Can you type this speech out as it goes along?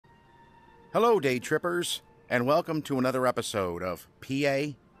Hello, day trippers, and welcome to another episode of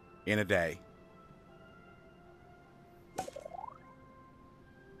PA in a Day.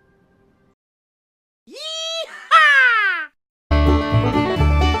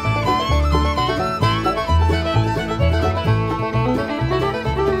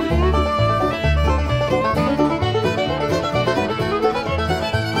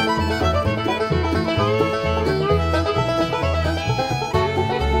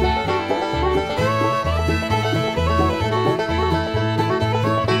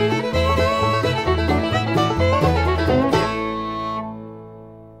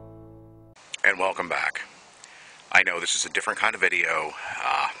 And welcome back. I know this is a different kind of video.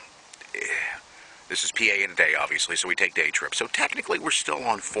 This is PA in a Day, obviously, so we take day trips. So technically, we're still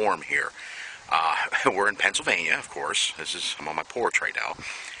on form here. We're in Pennsylvania, of course. I'm on my porch right now.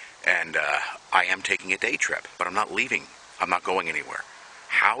 And I am taking a day trip, but I'm not leaving. I'm not going anywhere.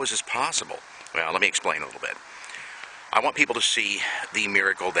 How is this possible? Well, let me explain a little bit. I want people to see the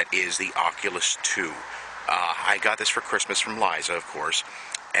miracle that is the Oculus 2. I got this for Christmas from Liza, of course.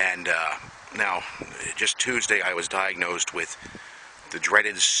 And now, just Tuesday, I was diagnosed with the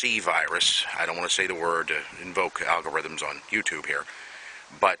dreaded C virus. I don't want to say the word to invoke algorithms on YouTube here.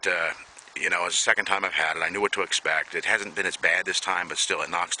 But, you know, it's the second time I've had it. I knew what to expect. It hasn't been as bad this time, but still, it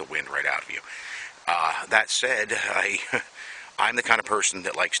knocks the wind right out of you. That said, I'm the kind of person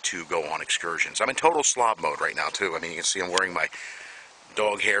that likes to go on excursions. I'm in total slob mode right now, too. I mean, you can see I'm wearing my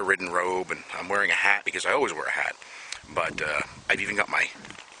dog hair-ridden robe, and I'm wearing a hat because I always wear a hat. But I've even got my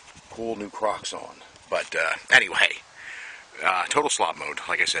cool new Crocs on. But anyway, total slob mode,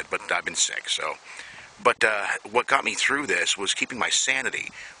 like I said, but I've been sick, so. But what got me through this was keeping my sanity.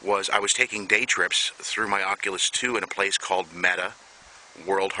 I was taking day trips through my Oculus 2 in a place called Meta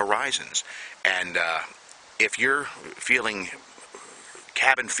World Horizons. And if you're feeling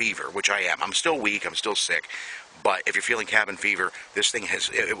cabin fever, which I am, I'm still weak, I'm still sick, but if you're feeling cabin fever, this thing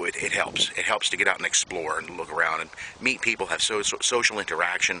it helps. It helps to get out and explore and look around and meet people, have social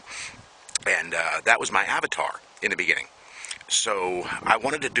interaction, and that was my avatar in the beginning. So I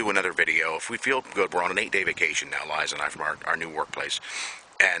wanted to do another video. If we feel good, we're on an 8-day vacation now, Liza and I, from our new workplace,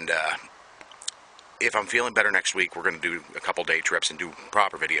 and if I'm feeling better next week, we're going to do a couple day trips and do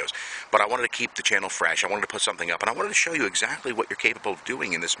proper videos. But I wanted to keep the channel fresh. I wanted to put something up, and I wanted to show you exactly what you're capable of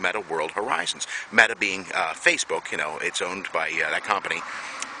doing in this Meta World Horizons. Meta being Facebook, you know, it's owned by that company,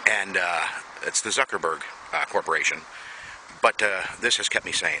 and it's the Zuckerberg Corporation. But this has kept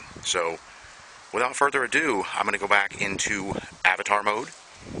me sane. So without further ado, I'm going to go back into avatar mode,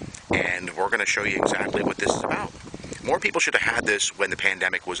 and we're going to show you exactly what this is about. More people should have had this when the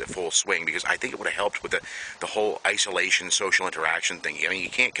pandemic was at full swing, because I think it would have helped with the whole isolation, social interaction thing. I mean,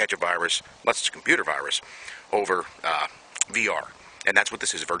 you can't catch a virus, unless it's a computer virus, over VR. And that's what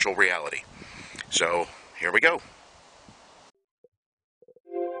this is, virtual reality. So, here we go.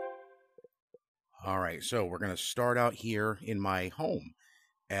 Alright, so we're going to start out here in my home.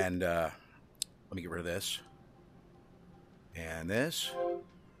 And let me get rid of this. And this.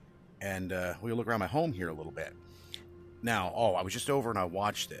 And we'll look around my home here a little bit. Now, I was just over and I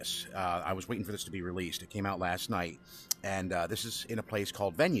watched this. I was waiting for this to be released. It came out last night. And this is in a place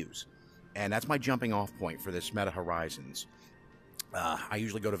called Venues. And that's my jumping off point for this Meta Horizons. I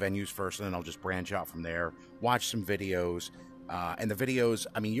usually go to Venues first, and then I'll just branch out from there, watch some videos. And the videos,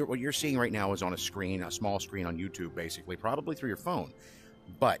 I mean, what you're seeing right now is on a screen, a small screen on YouTube, basically, probably through your phone.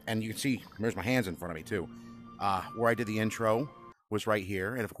 And you can see, there's my hands in front of me, too. Where I did the intro was right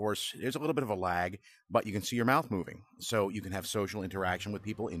here, and of course there's a little bit of a lag, but you can see your mouth moving, so you can have social interaction with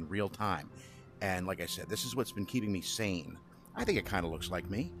people in real time. And like I said, this is what's been keeping me sane. I think it kind of looks like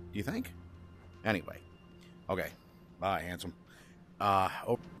me. Do you think? Anyway, okay, bye, handsome.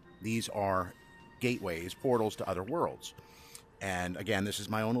 These are gateways, portals to other worlds. And again, this is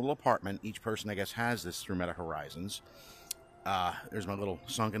my own little apartment. Each person, I guess, has this through Meta Horizons. There's my little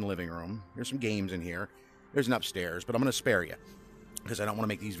sunken living room. There's some games in here. There's an upstairs, but I'm going to spare you, because I don't want to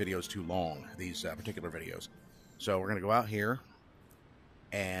make these videos too long, these particular videos. So we're going to go out here,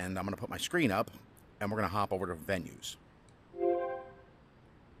 and I'm going to put my screen up, and we're going to hop over to Venues,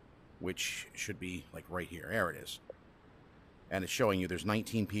 which should be like right here. There it is. And it's showing you there's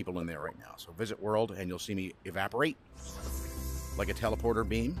 19 people in there right now. So visit world, and you'll see me evaporate like a teleporter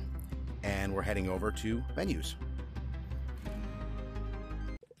beam, and we're heading over to Venues.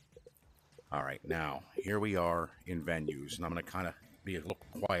 All right, now, here we are in Venues, and I'm going to kind of be a little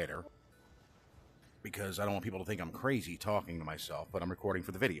quieter, because I don't want people to think I'm crazy talking to myself, but I'm recording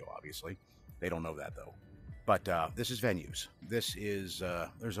for the video, obviously. They don't know that, though. But this is Venues. This is,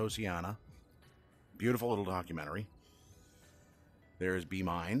 there's Oceana. Beautiful little documentary. There's Be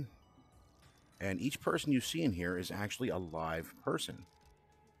Mine. And each person you see in here is actually a live person.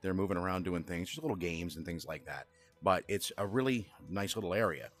 They're moving around doing things, just little games and things like that. But it's a really nice little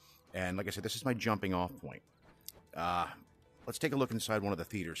area. And like I said, this is my jumping off point. Let's take a look inside one of the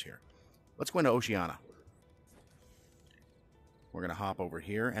theaters here. Let's go into Oceania. We're going to hop over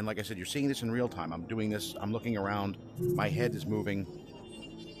here. And like I said, you're seeing this in real time. I'm doing this. I'm looking around. My head is moving.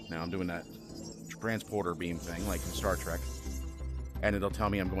 Now I'm doing that transporter beam thing like in Star Trek. And it'll tell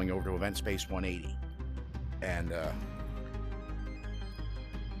me I'm going over to Event Space 180. And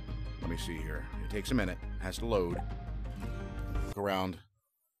let me see here. It takes a minute. It has to load. Look around.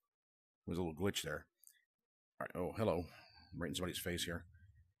 There's a little glitch there. All right. Oh, hello. I'm right in somebody's face here.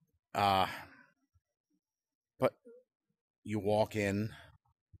 But you walk in,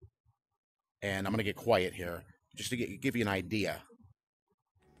 and I'm going to get quiet here just to give you an idea.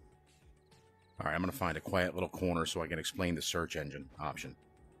 All right, I'm going to find a quiet little corner so I can explain the search engine option.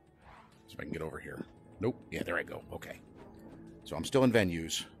 See if I can get over here. Nope. Yeah, there I go. Okay. So I'm still in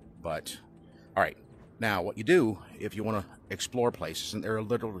venues, but all right. Now, what you do if you want to explore places, and there are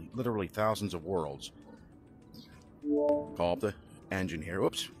literally thousands of worlds. Call up the engine here.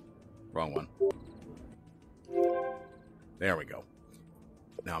 Oops. Wrong one. There we go.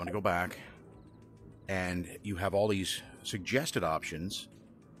 Now I'm going to go back, and you have all these suggested options.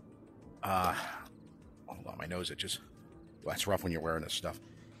 Hold on, my nose itches. Well, that's rough when you're wearing this stuff.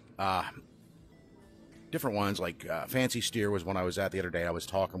 Different ones, like Fancy Steer was one I was at the other day. I was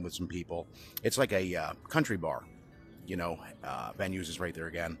talking with some people. It's like a country bar. You know, Venues is right there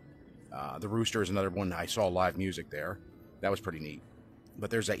again. The Rooster is another one. I saw live music there. That was pretty neat. But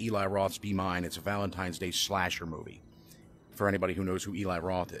there's that Eli Roth's Be Mine. It's a Valentine's Day slasher movie, for anybody who knows who Eli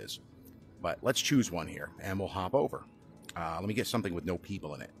Roth is. But let's choose one here, and we'll hop over. Let me get something with no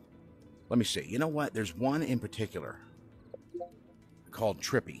people in it. Let me see. You know what? There's one in particular called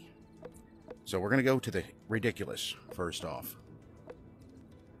Trippy. So we're going to go to the ridiculous first off.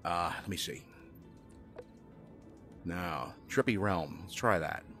 Let me see. Now, Trippy Realm. Let's try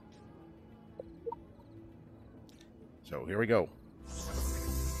that. So here we go.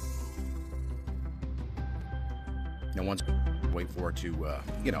 Now, once wait for it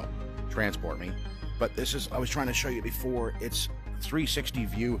to, transport me. But this is, I was trying to show you before, it's 360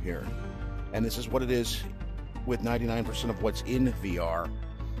 view here. And this is what it is with 99% of what's in VR.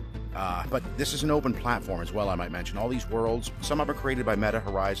 But this is an open platform as well, I might mention. All these worlds, some of them are created by Meta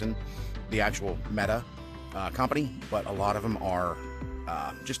Horizon, the actual Meta company, but a lot of them are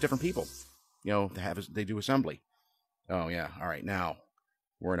just different people. You know, they do assembly. Oh, yeah. All right. Now,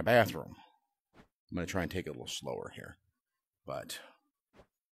 we're in a bathroom. I'm going to try and take it a little slower here. But,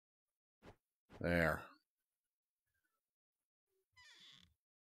 there.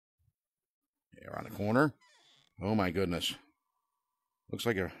 Yeah, around the corner. Oh, my goodness. Looks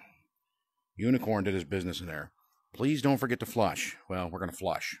like a unicorn did his business in there. Please don't forget to flush. Well, we're going to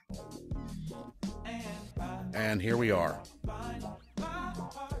flush. And here we are.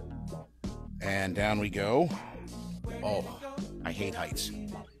 And down we go. Oh, I hate heights.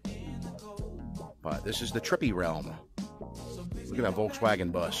 But this is the Trippy Realm. Look at that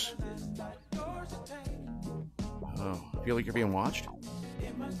Volkswagen bus. Oh, feel like you're being watched?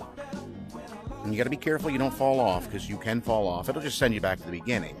 And you got to be careful you don't fall off, because you can fall off. It'll just send you back to the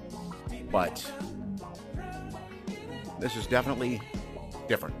beginning. But this is definitely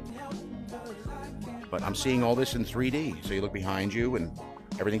different. But I'm seeing all this in 3D. So you look behind you and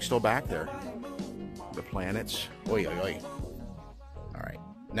everything's still back there. The planets. Oi, oi, oi. All right.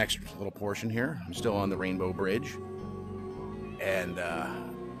 Next little portion here. I'm still on the Rainbow Bridge. And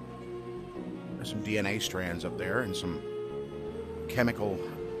there's some DNA strands up there and some chemical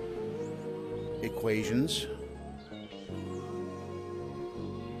equations.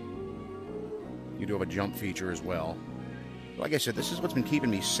 You do have a jump feature as well. Like I said, this is what's been keeping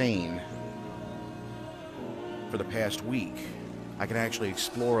me sane for the past week. I can actually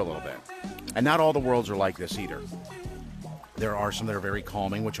explore a little bit. And not all the worlds are like this either. There are some that are very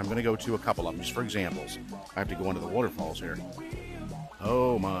calming, which I'm going to go to a couple of them, just for examples. I have to go into the waterfalls here.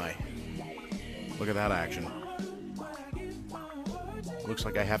 Oh my. Look at that action. Looks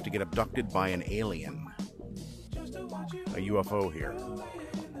like I have to get abducted by an alien. A UFO here.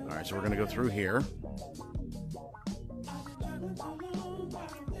 Alright, so we're going to go through here.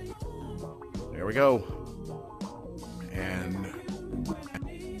 There we go. And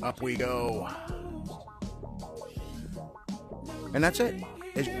up we go. And that's it.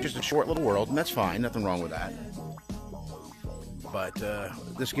 It's just a short little world, and that's fine. Nothing wrong with that. But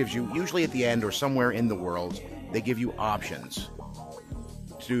this gives you, usually at the end or somewhere in the world, they give you options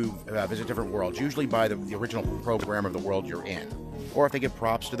to visit different worlds, usually by the original programmer of the world you're in. Or if they give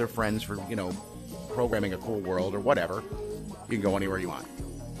props to their friends for, you know, programming a cool world or whatever, you can go anywhere you want.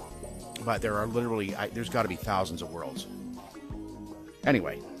 But there are literally, there's got to be thousands of worlds.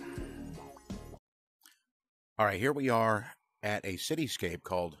 Anyway. All right, here we are at a cityscape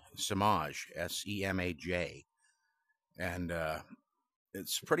called Semaj, S-E-M-A-J. And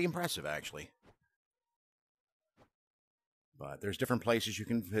it's pretty impressive, actually. But there's different places you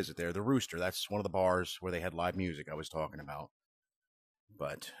can visit there. The Rooster, that's one of the bars where they had live music I was talking about.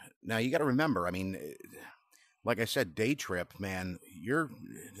 But now you got to remember, I mean, like I said, day trip, man,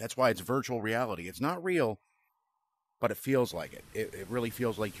 that's why it's virtual reality. It's not real, but it feels like it. It really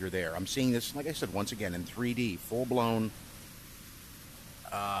feels like you're there. I'm seeing this, like I said, once again, in 3D, full-blown.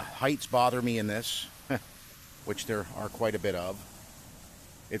 Heights bother me in this, which there are quite a bit of.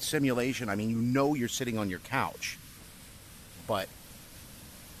 It's simulation. I mean, you know you're sitting on your couch, but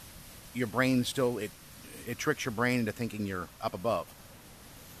your brain still, it tricks your brain into thinking you're up above.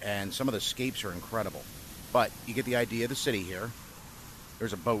 And some of the escapes are incredible. But you get the idea of the city here.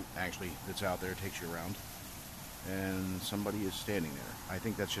 There's a boat, actually, that's out there. It takes you around. And somebody is standing there. I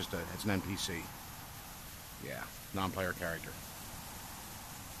think that's just it's an NPC. Yeah, non-player character.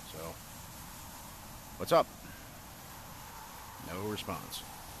 So, what's up? No response.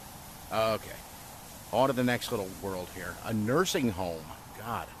 Okay. On to the next little world here. A nursing home.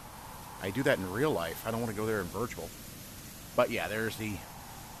 God, I do that in real life. I don't want to go there in virtual. But yeah, there's the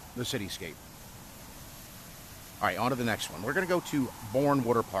cityscape. All right, on to the next one. We're going to go to Bourne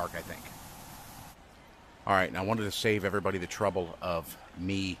Water Park, I think. All right, now I wanted to save everybody the trouble of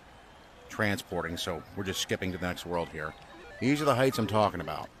me transporting, so we're just skipping to the next world here. These are the heights I'm talking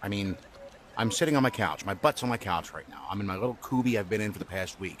about. I mean, I'm sitting on my couch. My butt's on my couch right now. I'm in my little Kubi I've been in for the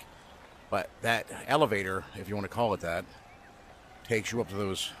past week. But that elevator, if you want to call it that, takes you up to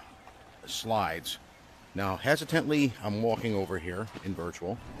those slides. Now, hesitantly, I'm walking over here in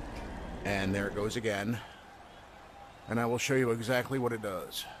virtual. And there it goes again. And I will show you exactly what it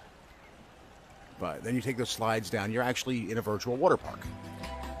does. But then you take those slides down. You're actually in a virtual water park.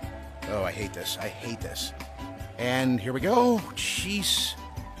 Oh, I hate this. I hate this. And here we go. Jeez.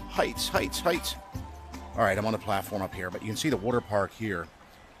 Heights, heights, heights. All right, I'm on the platform up here, but you can see the water park here.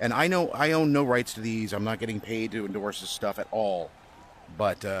 And I know I own no rights to these. I'm not getting paid to endorse this stuff at all.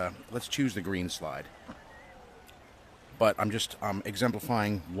 But let's choose the green slide. But I'm just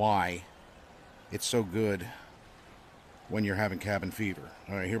exemplifying why it's so good when you're having cabin fever.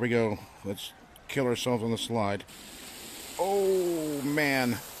 All right, here we go. Let's kill ourselves on the slide. Oh,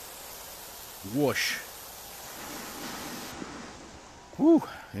 man. Whoosh. Whew.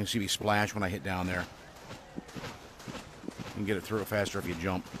 You can see me splash when I hit down there. You can get it through it faster if you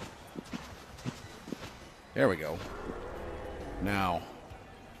jump. There we go. Now.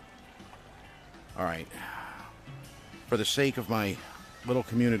 All right. For the sake of my little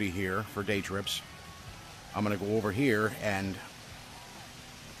community here for day trips, I'm going to go over here and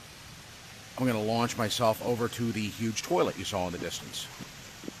I'm going to launch myself over to the huge toilet you saw in the distance.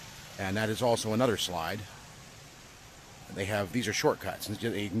 And that is also another slide. They have, these are shortcuts.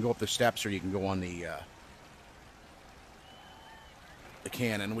 You can go up the steps or you can go on the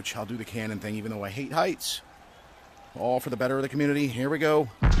cannon, which I'll do the cannon thing even though I hate heights. All for the better of the community. Here we go.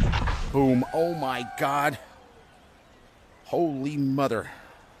 Boom. Oh my God. Holy mother.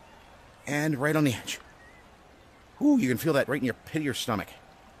 And right on the edge. Ooh, you can feel that right in your pit of your stomach.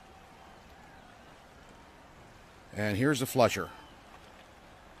 And here's the flusher.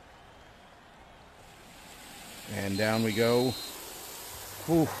 And down we go.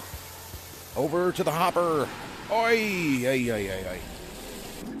 Whew. Over to the hopper. Oi! Ay, ay, ay, ay.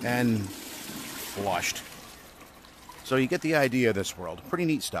 And flushed. So you get the idea of this world. Pretty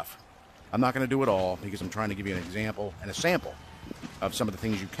neat stuff. I'm not going to do it all because I'm trying to give you an example and a sample of some of the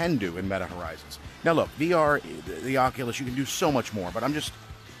things you can do in Meta Horizons. Now look, VR, the Oculus, you can do so much more, but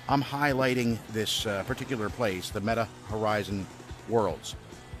I'm highlighting this particular place, the Meta Horizon worlds.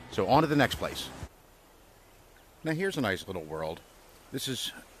 So on to the next place. Now here's a nice little world. This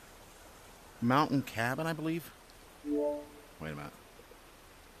is Mountain Cabin, I believe. Wait a minute.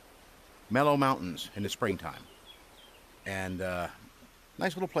 Mellow Mountains in the springtime. And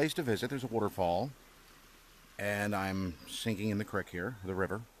nice little place to visit. There's a waterfall. And I'm sinking in the creek here, the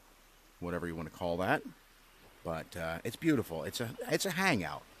river, whatever you want to call that. But it's beautiful. It's a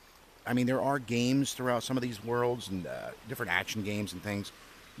hangout. I mean, there are games throughout some of these worlds and different action games and things.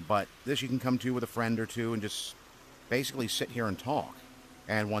 But this you can come to with a friend or two and just basically sit here and talk.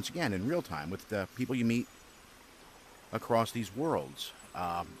 And once again, in real time with the people you meet across these worlds.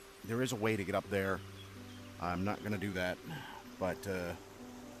 There is a way to get up there. I'm not going to do that. But,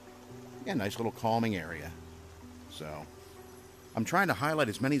 yeah, nice little calming area. So, I'm trying to highlight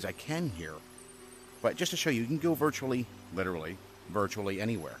as many as I can here. But just to show you, you can go virtually, literally, virtually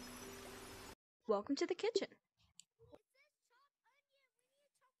anywhere. Welcome to the kitchen.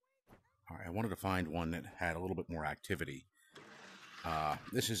 All right, I wanted to find one that had a little bit more activity.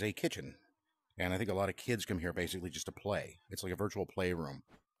 This is a kitchen, and I think a lot of kids come here basically just to play. It's like a virtual playroom.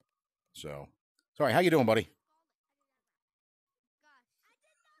 So, sorry, how you doing, buddy?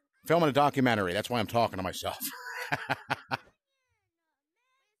 Filming a documentary. That's why I'm talking to myself.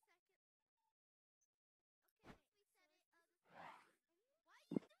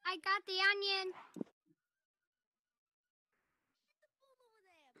 I got the onion.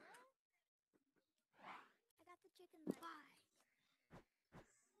 I got the chicken pie.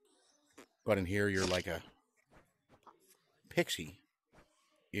 But in here, you're like a pixie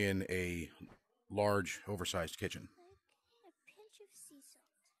in a large, oversized kitchen. A pinch of sea salt.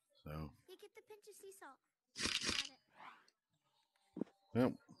 So, You get the pinch of sea salt.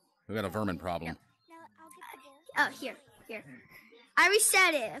 well, we got a vermin problem. Now I'll get the bowl. Oh, here. I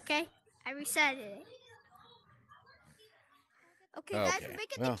reset it, okay? I reset it. Okay, guys, we're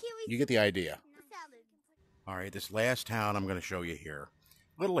making well, the kiwi. you get the idea. Salad. All right, this last town I'm going to show you here.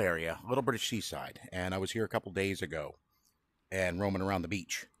 Little area, Little British Seaside. And I was here a couple days ago and roaming around the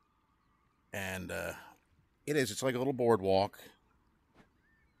beach. And it's like a little boardwalk.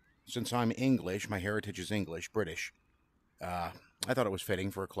 Since I'm English, my heritage is English, British, I thought it was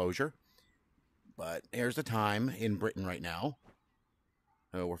fitting for a closure. But here's the time in Britain right now.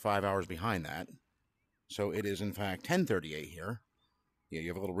 We're 5 hours behind that. So it is, in fact, 10:38 here. Yeah, you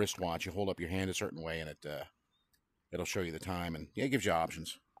have a little wristwatch. You hold up your hand a certain way, and it'll show you the time. And, yeah, it gives you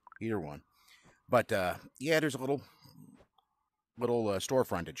options. Either one. But, yeah, there's a little store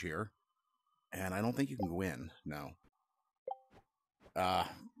frontage here. And I don't think you can go in. No.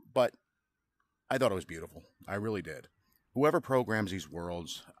 But I thought it was beautiful. I really did. Whoever programs these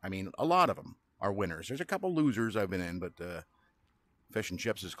worlds, I mean, a lot of them are winners. There's a couple losers I've been in, but Fish and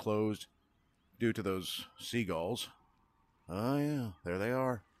Chips is closed due to those seagulls. Oh, yeah, there they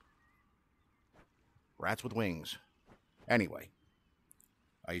are. Rats with wings. Anyway,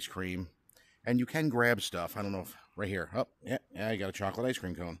 ice cream. And you can grab stuff. I don't know if, right here. Oh, yeah, you got a chocolate ice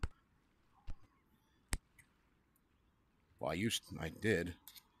cream cone. Well, I did.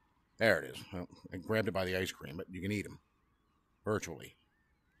 There it is. Well, I grabbed it by the ice cream, but you can eat them. Virtually.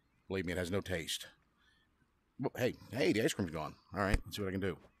 Believe me, it has no taste. Well, hey, the ice cream's gone. All right, let's see what I can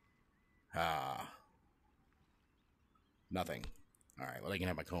do. Nothing. All right, well, I can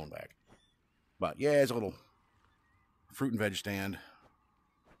have my cone back. But, yeah, it's a little fruit and veg stand.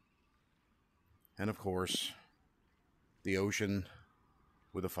 And, of course, the ocean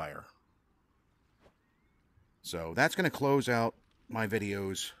with a fire. So that's going to close out my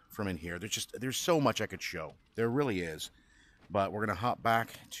videos from in here. There's so much I could show. There really is. But we're going to hop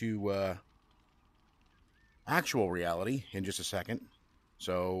back to actual reality in just a second.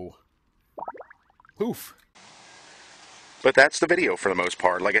 So, poof. But that's the video for the most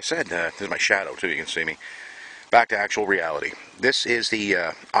part. Like I said, this is my shadow too, you can see me. Back to actual reality. This is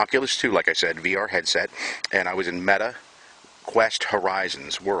the Oculus 2, like I said, VR headset. And I was in Meta Quest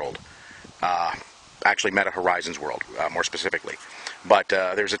Horizons World. Actually, Meta Horizons World, more specifically. But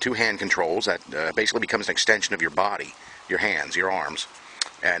there's a two-hand controls that basically becomes an extension of your body, your hands, your arms.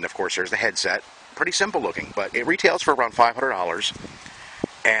 And, of course, there's the headset. Pretty simple looking, but it retails for around $500.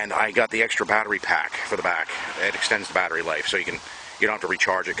 And I got the extra battery pack for the back. It extends the battery life, so you don't have to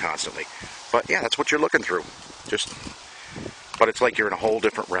recharge it constantly. But, yeah, that's what you're looking through. But it's like you're in a whole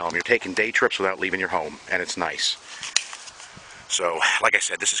different realm. You're taking day trips without leaving your home, and it's nice. So, like I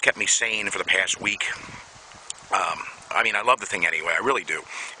said, this has kept me sane for the past week. I mean, I love the thing anyway, I really do.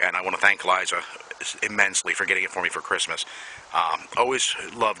 And I want to thank Liza immensely for getting it for me for Christmas. Always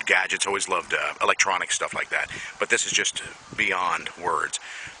loved gadgets, always loved electronic stuff like that. But this is just beyond words.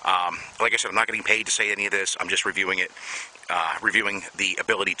 Like I said, I'm not getting paid to say any of this. I'm just reviewing it, reviewing the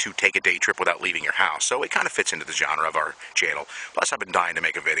ability to take a day trip without leaving your house. So it kind of fits into the genre of our channel. Plus, I've been dying to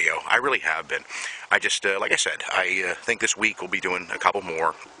make a video. I really have been. I just, like I said, I think this week we'll be doing a couple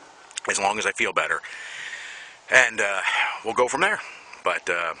more as long as I feel better. And we'll go from there. But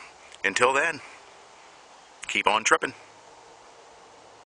until then, keep on tripping.